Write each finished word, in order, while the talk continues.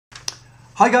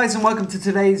Hi guys and welcome to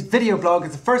today's video blog.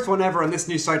 It's the first one ever on this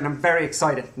new site and I'm very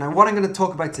excited. Now what I'm going to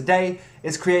talk about today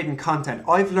is creating content.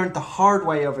 I've learned the hard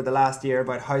way over the last year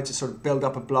about how to sort of build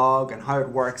up a blog and how it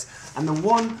works. And the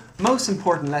one most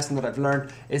important lesson that I've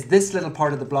learned is this little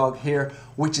part of the blog here,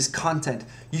 which is content.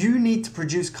 You need to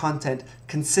produce content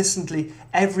consistently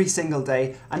every single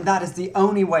day, and that is the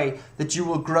only way that you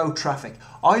will grow traffic.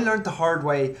 I learned the hard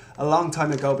way a long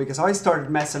time ago because I started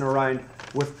messing around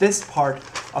with this part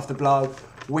of the blog,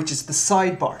 which is the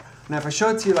sidebar. Now if I show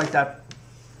it to you like that,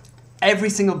 every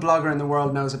single blogger in the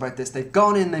world knows about this. They've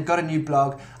gone in, they've got a new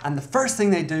blog, and the first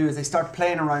thing they do is they start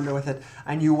playing around with it,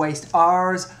 and you waste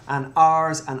hours and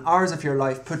hours and hours of your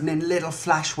life putting in little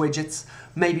flash widgets,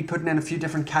 maybe putting in a few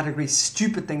different categories,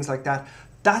 stupid things like that.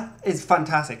 That is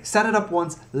fantastic. Set it up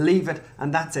once, leave it,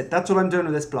 and that's it. That's what I'm doing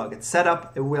with this blog. It's set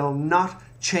up, it will not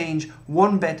change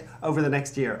one bit over the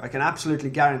next year. I can absolutely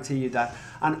guarantee you that.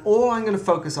 And all I'm going to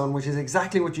focus on, which is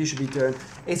exactly what you should be doing,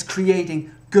 is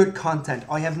creating good content.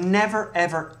 I have never,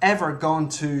 ever gone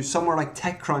to somewhere like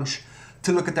TechCrunch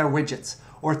to look at their widgets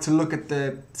or to look at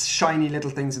the shiny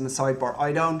little things in the sidebar.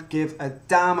 I don't give a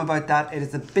damn about that. It is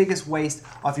the biggest waste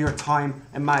of your time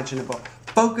imaginable.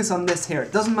 Focus on this here.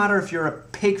 It doesn't matter if you're a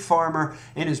pig farmer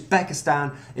in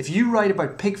Uzbekistan. If you write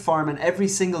about pig farming every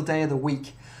single day of the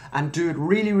week and do it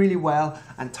really, really well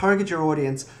and target your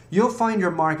audience, you'll find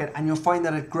your market and you'll find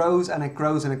that it grows and it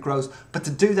grows and it grows. But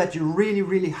to do that, you really,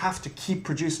 really have to keep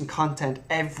producing content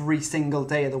every single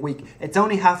day of the week. It's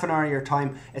only half an hour of your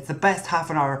time. It's the best half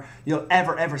an hour you'll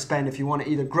ever spend if you want to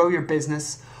either grow your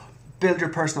business, build your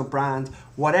personal brand,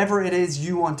 whatever it is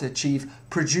you want to achieve,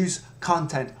 produce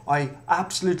content. I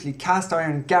absolutely cast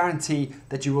iron guarantee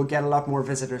that you will get a lot more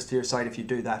visitors to your site if you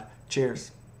do that.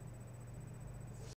 Cheers.